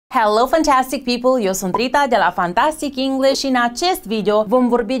Hello fantastic people, eu sunt Rita de la Fantastic English și în acest video vom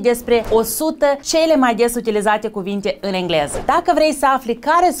vorbi despre 100 cele mai des utilizate cuvinte în engleză. Dacă vrei să afli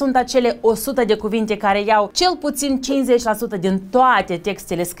care sunt acele 100 de cuvinte care iau cel puțin 50% din toate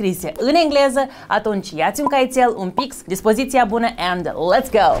textele scrise în engleză, atunci ia-ți un caiețel, un pix, dispoziția bună and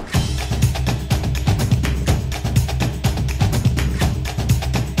let's go!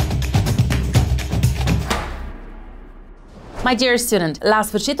 My dear student, la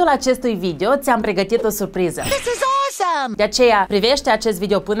sfârșitul acestui video ți-am pregătit o surpriză. This is awesome! De aceea, privește acest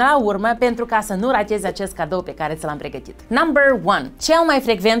video până la urmă pentru ca să nu ratezi acest cadou pe care ți l-am pregătit. Number 1. Cel mai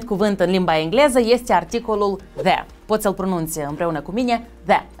frecvent cuvânt în limba engleză este articolul the. Poți să-l pronunți împreună cu mine,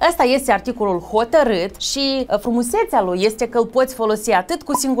 the. Ăsta este articolul hotărât și frumusețea lui este că îl poți folosi atât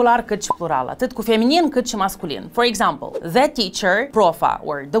cu singular cât și plural, atât cu feminin cât și masculin. For example, the teacher, profa,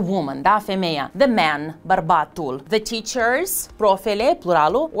 or the woman, da, femeia, the man, bărbatul, the teachers, profele,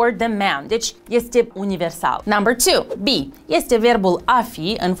 pluralul, or the man. Deci este universal. Number 2, be. Este verbul a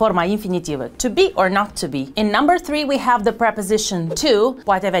fi în forma infinitivă, to be or not to be. In number 3 we have the preposition to,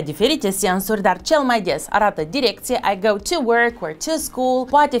 poate avea diferite sensuri, dar cel mai des arată direcție. I go to work or to school,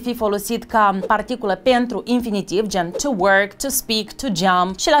 poate fi folosit ca particulă pentru infinitiv, gen to work, to speak, to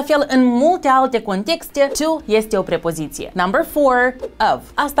jump și la fel în multe alte contexte, to este o prepoziție. Number 4, of.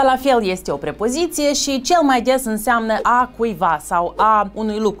 Asta la fel este o prepoziție și cel mai des înseamnă a cuiva sau a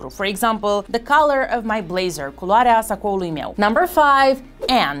unui lucru. For example, the color of my blazer, culoarea sacoului meu. Number 5,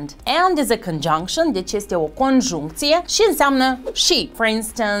 and. And is a conjunction, deci este o conjuncție și înseamnă și. For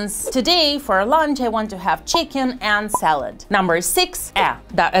instance, today for lunch I want to have chicken and salad. Number 6, a.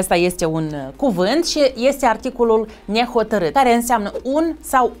 Da, ăsta este un cuvânt și este articolul nehotărât, care înseamnă un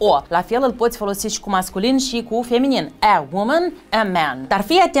sau o. La fel îl poți folosi și cu masculin și cu feminin. A woman, a man. Dar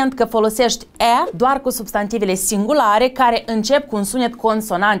fii atent că folosești a doar cu substantivele singulare care încep cu un sunet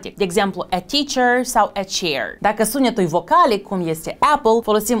consonantic. De exemplu, a teacher sau a chair. Dacă sunetul e vocalic, cum este apple,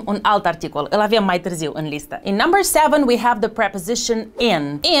 folosim un alt articol. Îl avem mai târziu în listă. In number 7 we have the preposition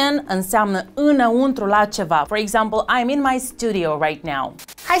in. In înseamnă înăuntru la ceva. For example, I'm in my studio right now.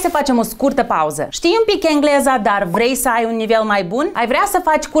 Hai să facem o scurtă pauză. Știi un pic engleza, dar vrei să ai un nivel mai bun? Ai vrea să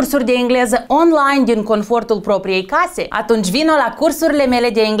faci cursuri de engleză online din confortul propriei case? Atunci vino la cursurile mele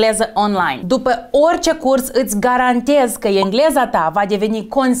de engleză online. După orice curs îți garantez că engleza ta va deveni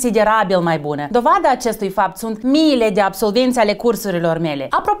considerabil mai bună. Dovada acestui fapt sunt miile de absolvenți ale cursurilor mele.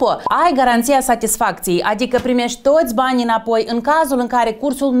 Apropo, ai garanția satisfacției, adică primești toți banii înapoi în cazul în care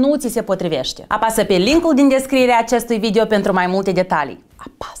cursul nu ți se potrivește. Apasă pe linkul din descrierea acestui video pentru mai multe detalii.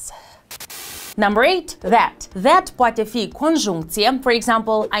 Apasă! Number 8, that. That poate fi conjuncție. For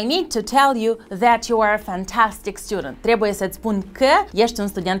example, I need to tell you that you are a fantastic student. Trebuie să-ți spun că ești un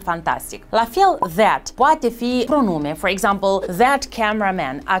student fantastic. La fel, that poate fi pronume. For example, that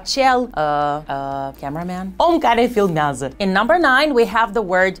cameraman. Acel cameraman? Om care filmează. In number 9, we have the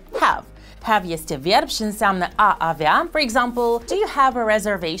word have. Have este verb și înseamnă a avea. For example, do you have a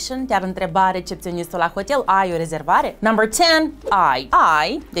reservation? Te-ar întreba recepționistul la hotel, ai o rezervare? Number 10,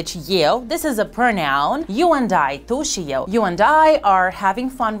 I, deci eu. This is a pronoun. You and I, tu și eu. You and I are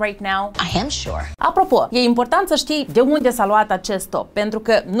having fun right now. I am sure. Apropo, e important să știi de unde s-a luat acest top, pentru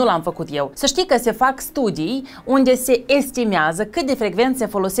că nu l-am făcut eu. Să știi că se fac studii unde se estimează cât de frecvent se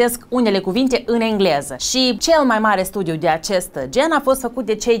folosesc unele cuvinte în engleză. Și cel mai mare studiu de acest gen a fost făcut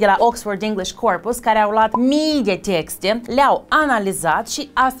de cei de la Oxford English Corpus, care au luat mii de texte, le-au analizat și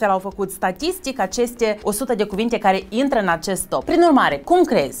astfel au făcut statistic aceste 100 de cuvinte care intră în acest top. Prin urmare, cum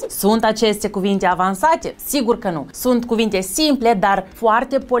crezi? Sunt aceste cuvinte avansate? Sigur că nu. Sunt cuvinte simple, dar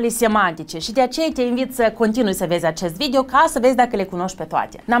foarte polisematice și de aceea te invit să continui să vezi acest video ca să vezi dacă le cunoști pe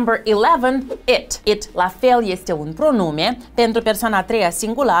toate. Number 11, it. It, la fel, este un pronume pentru persoana a treia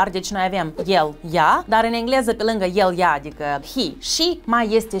singular, deci noi avem el, ea, dar în engleză pe lângă el, ea, adică he, she,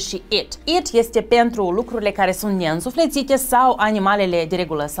 mai este și it. It este pentru lucrurile care sunt neînsuflețite sau animalele de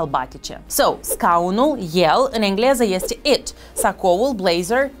regulă sălbatice. So, scaunul, el, în engleză este it. Sacoul,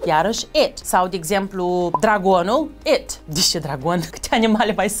 blazer, iarăși it. Sau, de exemplu, dragonul, it. De ce dragon? Câte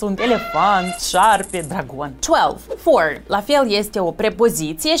animale mai sunt? Elefant, șarpe, dragon. 12. For. La fel este o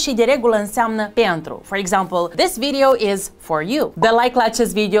prepoziție și de regulă înseamnă pentru. For example, this video is for you. Dă like la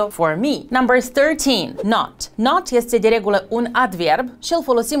acest video for me. Number 13. Not. Not este de regulă un adverb și îl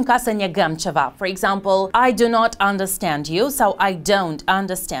folosim ca să negăm negăm ceva. For example, I do not understand you sau I don't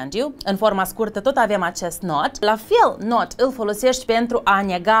understand you. În forma scurtă tot avem acest not. La fel, not îl folosești pentru a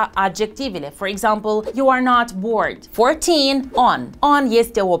nega adjectivele. For example, you are not bored. 14. On. On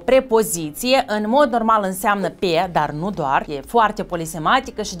este o prepoziție. În mod normal înseamnă pe, dar nu doar. E foarte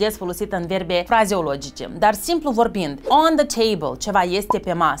polisematică și des folosită în verbe frazeologice. Dar simplu vorbind, on the table, ceva este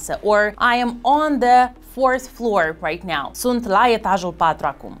pe masă. Or I am on the 4th floor right now. Sunt la etajul 4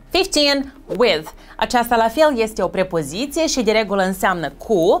 acum. 15. With. Aceasta la fel este o prepoziție și de regulă înseamnă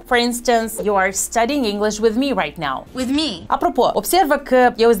cu. For instance, you are studying English with me right now. With me. Apropo, observă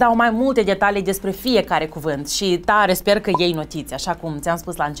că eu îți dau mai multe detalii despre fiecare cuvânt și tare sper că iei notițe, așa cum ți-am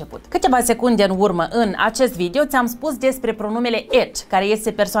spus la început. Câteva secunde în urmă în acest video ți-am spus despre pronomele it, care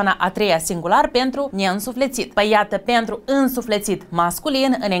este persoana a treia singular pentru neînsuflețit. Păi iată, pentru însuflețit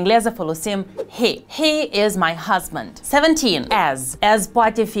masculin, în engleză folosim he. He is my husband. 17. As. As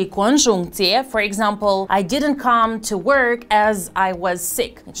poate fi conjuncție. For example, I didn't come to work as I was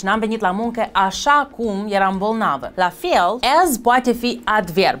sick. Deci n-am venit la muncă așa cum eram bolnavă. La fel, as poate fi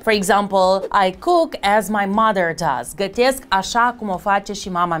adverb. For example, I cook as my mother does. Gătesc așa cum o face și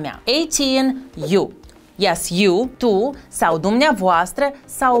mama mea. 18. You. Yes, you, tu, sau dumneavoastră,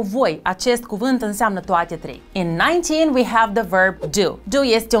 sau voi. Acest cuvânt înseamnă toate trei. In 19, we have the verb do. Do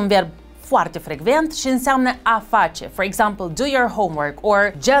este un verb foarte frecvent și înseamnă a face. For example, do your homework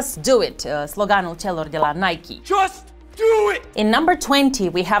or just do it, sloganul celor de la Nike. Just do it! In number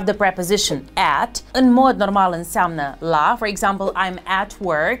 20, we have the preposition at. În mod normal înseamnă la. For example, I'm at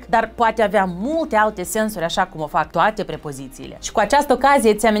work, dar poate avea multe alte sensuri, așa cum o fac toate prepozițiile. Și cu această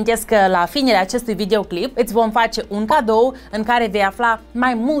ocazie îți amintesc că la finele acestui videoclip îți vom face un cadou în care vei afla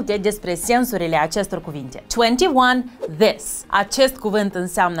mai multe despre sensurile acestor cuvinte. 21. This. Acest cuvânt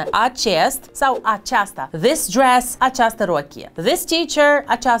înseamnă acest sau aceasta. This dress, această rochie. This teacher,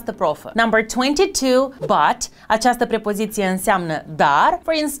 această profă. Number 22. But. Această prepoziție înseamnă dar.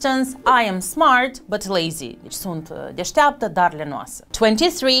 For instance, I am smart but lazy. Deci sunt deșteaptă, dar lenoasă.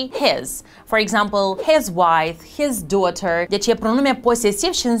 23. His. For example, his wife, his daughter. Deci e pronume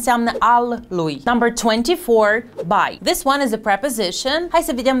posesiv și înseamnă al lui. Number 24. By. This one is a preposition. Hai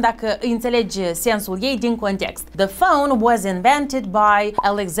să vedem dacă înțelegi sensul ei din context. The phone was invented by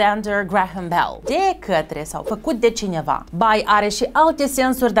Alexander Graham Bell. De către sau făcut de cineva. By are și alte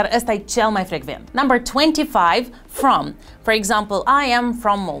sensuri, dar ăsta e cel mai frecvent. Number 25. From. For example, I am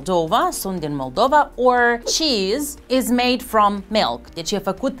from Moldova, sunt din Moldova, or cheese is made from milk. Deci e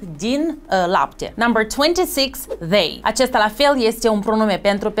făcut din lapte. Number 26, they. Acesta la fel este un pronume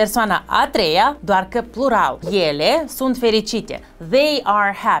pentru persoana a treia, doar că plural. Ele sunt fericite. They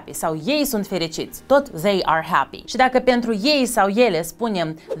are happy sau ei sunt fericiți. Tot they are happy. Și dacă pentru ei sau ele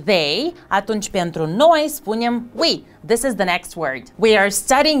spunem they, atunci pentru noi spunem we. This is the next word. We are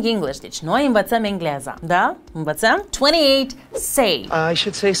studying English. Deci noi învățăm engleza. Da? Învățăm? 28. Say. I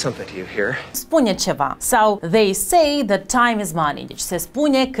should say something to you here. Spune ceva. Sau they say that time is money. Deci se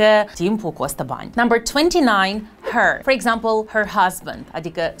spune că timpul costă bani. Number 29. Her. For example, her husband.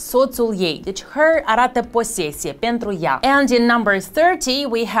 Adică soțul ei. Deci her arată posesie pentru ea. And in number 30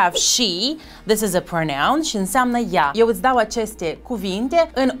 we have she. This is a pronoun și înseamnă ea. Eu îți dau aceste cuvinte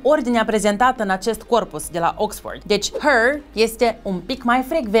în ordinea prezentată în acest corpus de la Oxford. Deci her este un pic mai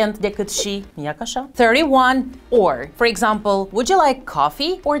frecvent decât she. Ia ca așa. 31. Or. For example, would you like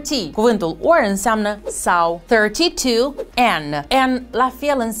coffee or tea? Cuvântul or înseamnă sau. 32. An la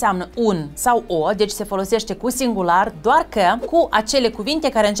fel înseamnă un sau o, deci se folosește cu singular, doar că cu acele cuvinte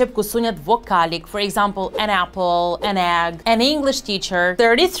care încep cu sunet vocalic. For example, an apple, an egg, an English teacher.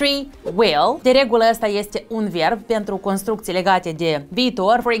 33. Will. De regulă ăsta este un verb pentru construcții legate de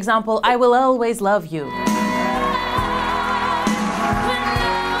viitor. For example, I will always love you.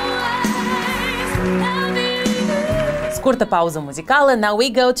 Scurtă pauză muzicală. Now we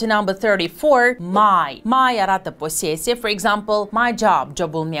go to number 34. My. My arată posesie. For example, my job,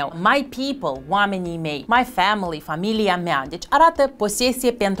 jobul meu. My people, oamenii mei. My family, familia mea. Deci arată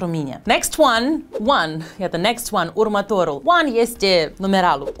posesie pentru mine. Next one. One. Iată, next one, următorul. One este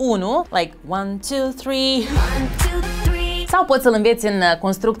numeralul 1. Like 1, 2, 3. Sau poți să-l înveți în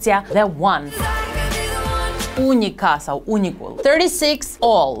construcția the one. Unica sau unicul. 36.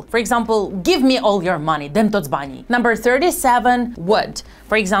 All. For example, give me all your money. Dă-mi toți banii. Number 37. Would.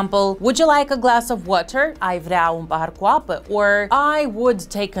 For example, would you like a glass of water? Ai vrea un pahar cu apă? Or I would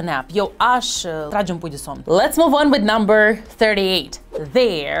take a nap. Eu aș trage un pui de somn. Let's move on with number 38.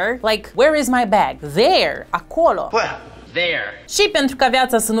 There. Like, where is my bag? There. Acolo. Well, There. Și pentru ca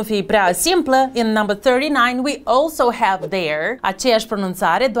viața să nu fie prea simplă, in number 39 we also have their, aceeași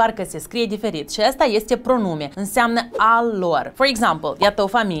pronunțare, doar că se scrie diferit. Și asta este pronume, înseamnă al lor. For example, iată o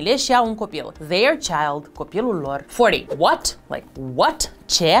familie și au un copil. Their child, copilul lor. 40. What? Like what?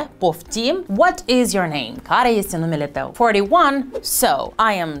 Ce? Poftim? What is your name? Care este numele tău? 41. So,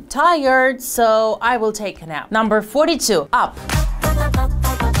 I am tired, so I will take a nap. Number 42. Up.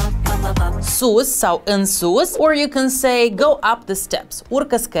 Sus sau în sus, or you can say go up the steps.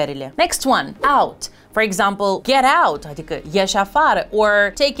 Urcă scările. Next one. Out. For example, get out, adică ieși afară,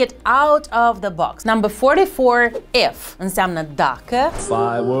 or take it out of the box. Number 44, if, înseamnă dacă. If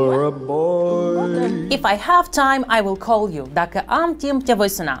I were a boy. If I have time, I will call you. Dacă am timp, te voi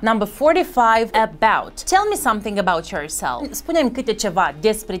suna. Number 45, about. Tell me something about yourself. Spune-mi câte ceva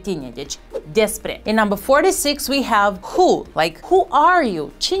despre tine, deci despre. In number 46, we have who, like who are you?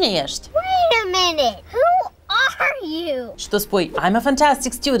 Cine ești? Wait a minute. Who are you? Și tu spui, I'm a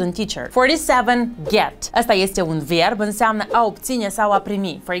fantastic student teacher. 47, get. Asta este un verb, înseamnă a obține sau a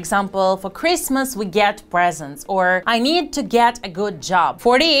primi. For example, for Christmas we get presents, or I need to get a good job.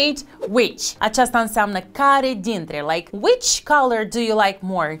 48, which. Aceasta înseamnă care dintre, like which color do you like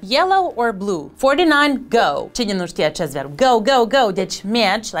more, yellow or blue? 49, go. Cine nu știe acest verb? Go, go, go. Deci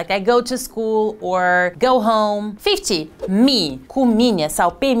mergi, like I go to school or go home. 50, me, cu mine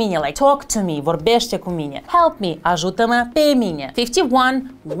sau pe mine, like talk to me, vorbește cu mine. Help me, ajută-mă pe mine. 51,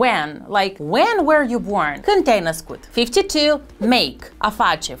 when, like when were you born? Când te-ai născut? 52, make, a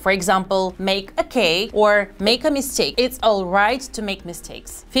face. For example, make a cake or make a mistake. It's all right to make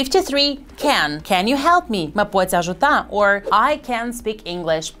mistakes. 53, can you help me? Mă poți ajuta? Or I can speak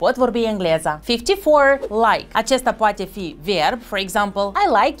English, pot vorbi engleza. 54, like, acesta poate fi verb. For example,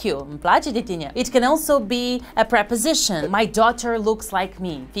 I like you, îmi place de tine. It can also be a preposition. My daughter looks like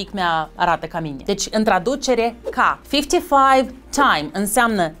me. Fiica mea arată ca mine. Deci, în traducere, ca. 55, time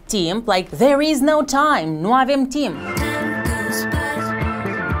înseamnă timp, like there is no time, nu avem timp.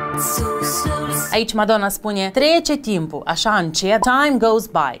 Aici Madonna spune, trece timpul, așa încet, time goes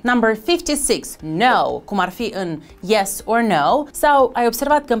by. Number 56, no, cum ar fi în yes or no, sau ai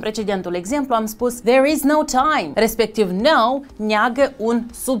observat că în precedentul exemplu am spus there is no time, respectiv no neagă un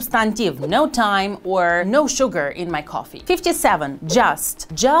substantiv, no time or no sugar in my coffee. 57,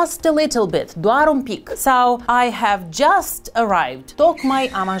 just a little bit, doar un pic, sau I have just arrived,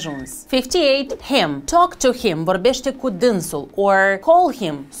 tocmai am ajuns. 58, him, talk to him, vorbește cu dânsul, or call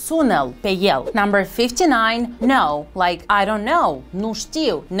him, sună-l pe el. Number 59, no, like I don't know, nu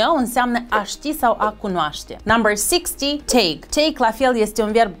știu. No înseamnă a ști sau a cunoaște. Number 60, take. Take la fel este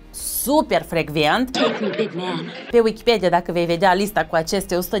un verb super frecvent. Take me, big man. Pe Wikipedia, dacă vei vedea lista cu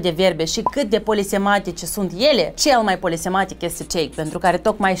aceste 100 de verbe și cât de polisematice sunt ele, cel mai polisematic este take, pentru că are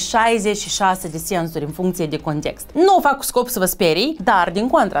tocmai 66 de sensuri în funcție de context. Nu o fac cu scop să vă sperii, dar din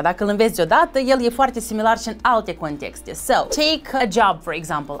contra, dacă îl înveți deodată, el e foarte similar și în alte contexte. So, take a job, for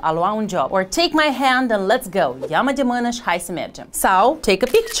example, a lua un job, or take my hand and let's go. Ia-mă de mână și hai să mergem. Sau, take a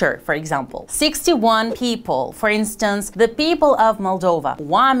picture, for example. 61 people, for instance, the people of Moldova.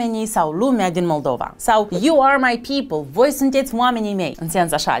 Oamenii sau lumea din Moldova. Sau you are my people, voi sunteți oamenii mei, în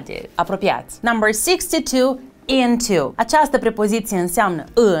sens așa de apropiați. Number 62, into. Această prepoziție înseamnă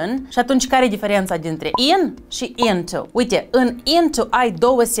în și atunci care e diferența dintre in și into? Uite, în into ai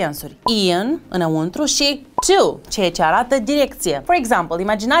două sensuri. In, înăuntru, și to, ceea ce arată direcție. For example,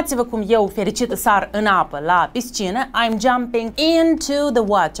 imaginați-vă cum eu, fericită, sar în apă la piscină, I'm jumping into the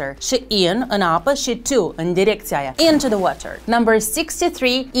water. Și in, în apă, și to, în direcția aia. Into the water. Number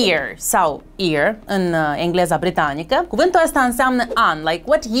 63, ear, sau ear, în engleza britanică. Cuvântul ăsta înseamnă an, like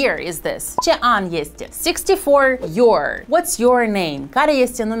what year is this? Ce an este? 64, your. What's your name? Care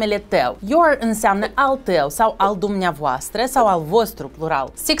este numele tău? Your înseamnă al tău sau al dumneavoastră sau al vostru,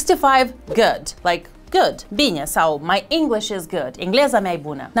 plural. 65, good, like good, bine, sau my English is good, engleza mea e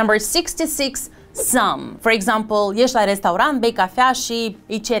bună. Number 66, some. For example, ești la restaurant, bei cafea și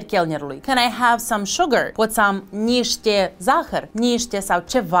îi ceri chelnerului, can I have some sugar? Pot să am niște zahăr, niște sau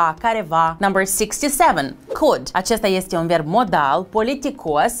ceva, careva. Number 67, could. Acesta este un verb modal,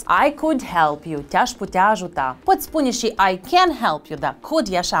 politicos. I could help you, te-aș putea ajuta. Poți spune și I can help you, dar could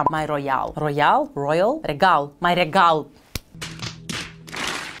e așa mai royal. Royal? Royal? Regal. Mai regal.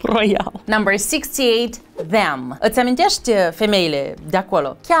 Royal. Number 68, them. Îți amintești femeile de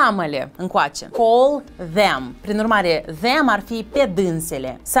acolo? Cheamă-le încoace. Call them. Prin urmare, them ar fi pe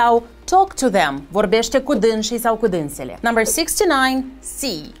dânsele. Sau talk to them. Vorbește cu dânsii sau cu dânsele. Number 69,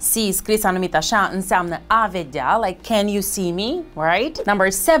 see. See, scris anumit așa, înseamnă a vedea, like can you see me, right?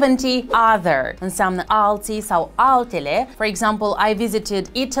 Number 70, other. Înseamnă alții sau altele. For example, I visited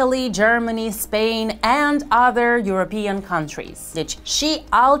Italy, Germany, Spain and other European countries. Deci și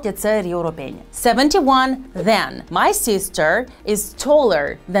alte țări europene. 71, then. My sister is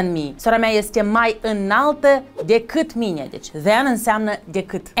taller than me. Sora mea este mai înaltă decât mine. Deci then înseamnă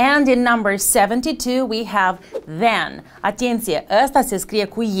decât. And in number 72 we have then. Atenție, ăsta se scrie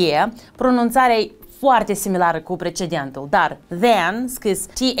cu e, pronunțarea e foarte similară cu precedentul, dar then, scris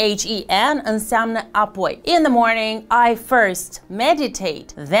T-H-E-N, înseamnă apoi. In the morning, I first meditate,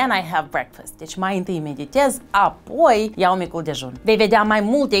 then I have breakfast. Deci mai întâi meditez, apoi iau micul dejun. Vei vedea mai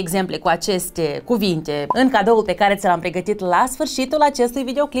multe exemple cu aceste cuvinte în cadoul pe care ți l-am pregătit la sfârșitul acestui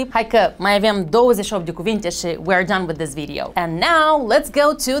videoclip. Hai că mai avem 28 de cuvinte și we're done with this video. And now, let's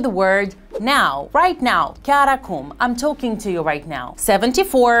go to the word now. Right now. Chiar acum. I'm talking to you right now.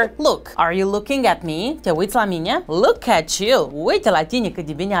 74. Look. Are you looking at me? Te uiți la mine? Look at you. Uite la tine cât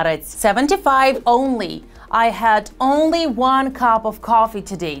de bine arăți. 75. Only. I had only one cup of coffee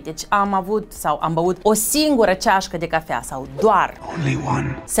today. Deci am băut o singură ceașcă de cafea sau doar. Only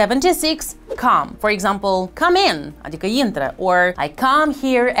one. 76. Come. For example, come in, adică intră, or I come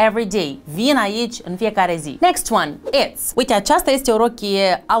here every day. Vin aici în fiecare zi. Next one, it's. Uite, aceasta este o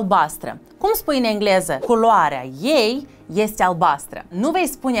rochie albastră. Cum spui în engleză? Culoarea ei este albastră. Nu vei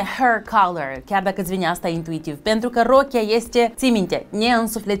spune her color, chiar dacă îți vine asta intuitiv, pentru că rochia este, ții minte,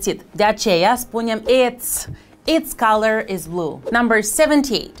 neînsuflețit. De aceea spunem it's. Its color is blue. Number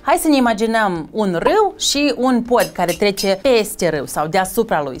 78. Hai să ne imaginăm un râu și un pod care trece peste râu sau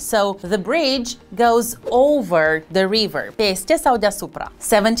deasupra lui. So, the bridge goes over the river. Peste sau deasupra.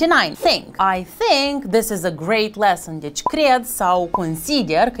 79. Think. I think this is a great lesson. Deci cred sau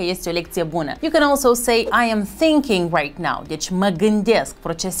consider că este o lecție bună. You can also say I am thinking right now. Deci mă gândesc,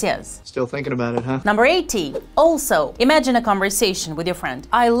 procesez. Still thinking about it, huh? Number 80. Also. Imagine a conversation with your friend.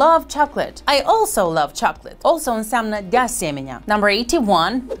 I love chocolate. I also love chocolate. Also înseamnă de asemenea. Number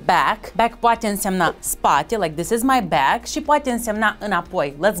 81, back. Back poate însemna spate, like this is my back, și poate însemna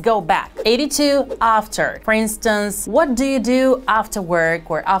înapoi. Let's go back. 82, after. For instance, what do you do after work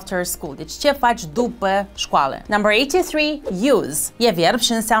or after school? Deci ce faci după școală? Number 83, use. E verb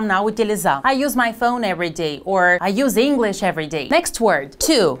și înseamnă a utiliza. I use my phone every day or I use English every day. Next word,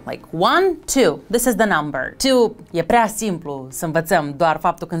 two. Like one, two. This is the number. Two e prea simplu să învățăm doar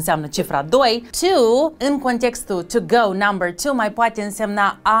faptul că înseamnă cifra 2. Two, în contextul to go, number 2 mai poate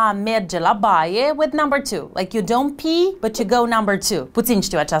însemna a merge la baie with number 2. Like you don't pee, but you go number 2. Puțin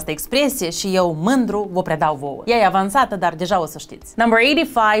știu această expresie și eu mândru vă predau vouă. Ea e avansată, dar deja o să știți. Number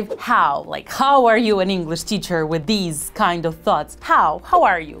 85, how. Like how are you an English teacher with these kind of thoughts? How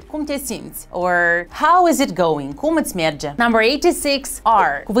are you? Cum te simți? Or how is it going? Cum îți merge? Number 86,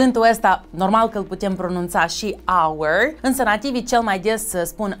 are. Cuvântul ăsta, normal că îl putem pronunța și our, însă nativii cel mai des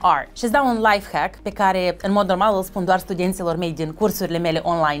spun are. Și îți dau un life hack pe care în mod normal îl spun doar studenților mei din cursurile mele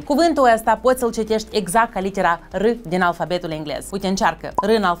online. Cuvântul ăsta poți să-l citești exact ca litera R din alfabetul englez. Uite, încearcă. R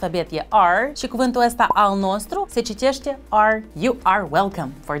în alfabet e R și cuvântul ăsta al nostru se citește are. You are welcome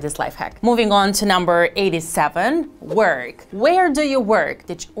for this life hack. Moving on to number 87, work. Where do you work?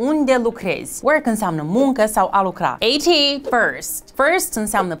 Deci unde lucrezi? Work înseamnă muncă sau a lucra. 80, first. First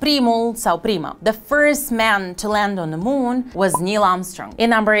înseamnă primul sau prima. The first man to land on the moon was Neil Armstrong. In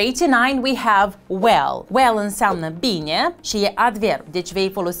number 89 we have well. Well înseamnă bine și e adverb. Deci vei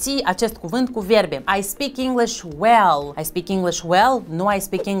folosi acest cuvânt cu verbe. I speak English well. I speak English well, nu I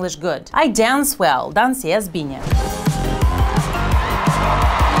speak English good. I dance well. Dansez bine.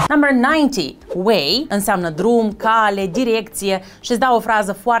 Number 90, way înseamnă drum, cale, direcție și îți dau o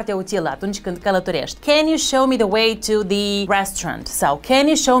frază foarte utilă atunci când călătorești. Can you show me the way to the restaurant? Sau can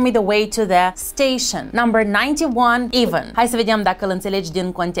you show me the way to the station? Number 91, even. Hai să vedem dacă îl înțelegi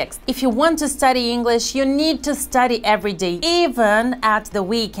din context. If you want to study English, you need to study every day, even at the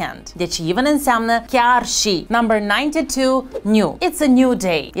weekend. Deci even înseamnă chiar și. Number 92, new. It's a new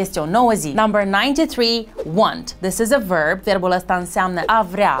day. Este o nouă zi. Number 93, want. This is a verb. Verbul ăsta înseamnă a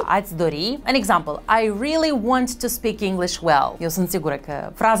vrea, a-ți dori. An example, I really want to speak English well. Eu sunt sigură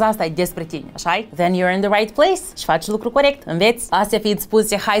că fraza asta e despre tine, așa-i? Then you're in the right place și faci lucru corect, înveți. Astea fiind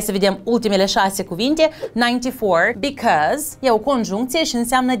spuse, hai să vedem ultimele 6 cuvinte. 94, because e o conjuncție și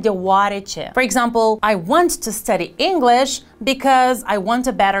înseamnă deoarece. For example, I want to study English because I want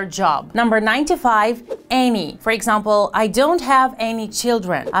a better job. Number 95, any. For example, I don't have any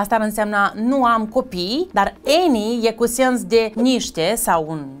children. Asta ar însemna nu am copii, dar any e cu sens de niște sau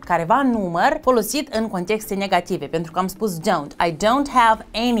un careva număr folosit în contexte negative, pentru că am spus don't. I don't have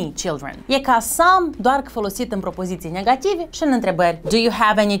any children. E ca some, doar că folosit în propoziții negative și în întrebări. Do you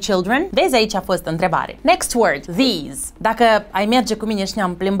have any children? Vezi, aici a fost întrebare. Next word, these. Dacă ai merge cu mine și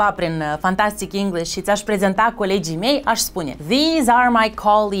ne-am plimbat prin Fantastic English și ți-aș prezenta colegii mei, aș spune these are my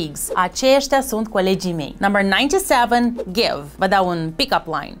colleagues. Aceștia sunt colegii mei. Number 97, give. Vă dau un pick-up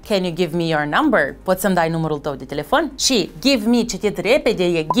line. Can you give me your number? Poți să-mi dai numărul tău de telefon? Și give me citit repede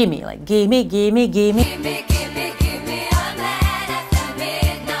e gimme. Like gimme, gimme, gimme.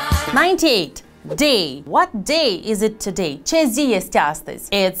 98. Day. What day is it today? Ce zi este astăzi?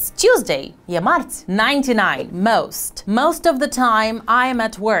 It's Tuesday. E marți. 99. Most. Most of the time I am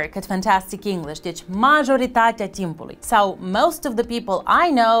at work at Fantastic English. Deci majoritatea timpului. Sau most of the people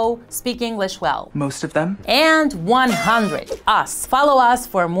I know speak English well. Most of them. And 100. Us. Follow us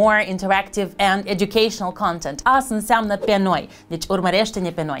for more interactive and educational content. Us înseamnă pe noi. Deci urmărește-ne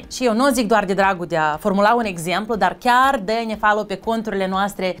pe noi. Și eu nu zic doar de dragul de a formula un exemplu, dar chiar dă-ne follow pe conturile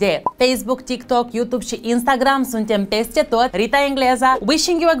noastre de Facebook, TikTok, YouTube și Instagram. Suntem peste tot. Rita Engleza.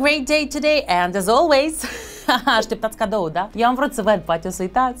 Wishing you a great day today and as always așteptați cadou, da? Eu am vrut să văd, poate o să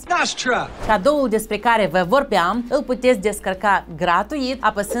uitați. Cadoul despre care vă vorbeam îl puteți descărca gratuit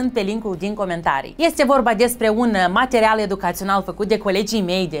apăsând pe linkul din comentarii. Este vorba despre un material educațional făcut de colegii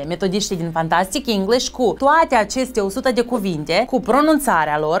mei, de metodiști din Fantastic English, cu toate aceste 100 de cuvinte, cu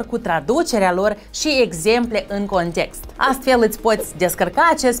pronunțarea lor, cu traducerea lor și exemple în context. Astfel îți poți descărca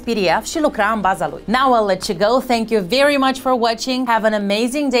acest PDF și lucra în baza lui. Now I'll let you go. Thank you very much for watching. Have an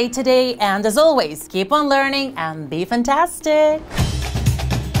amazing day today and as always, keep on learning and be fantastic!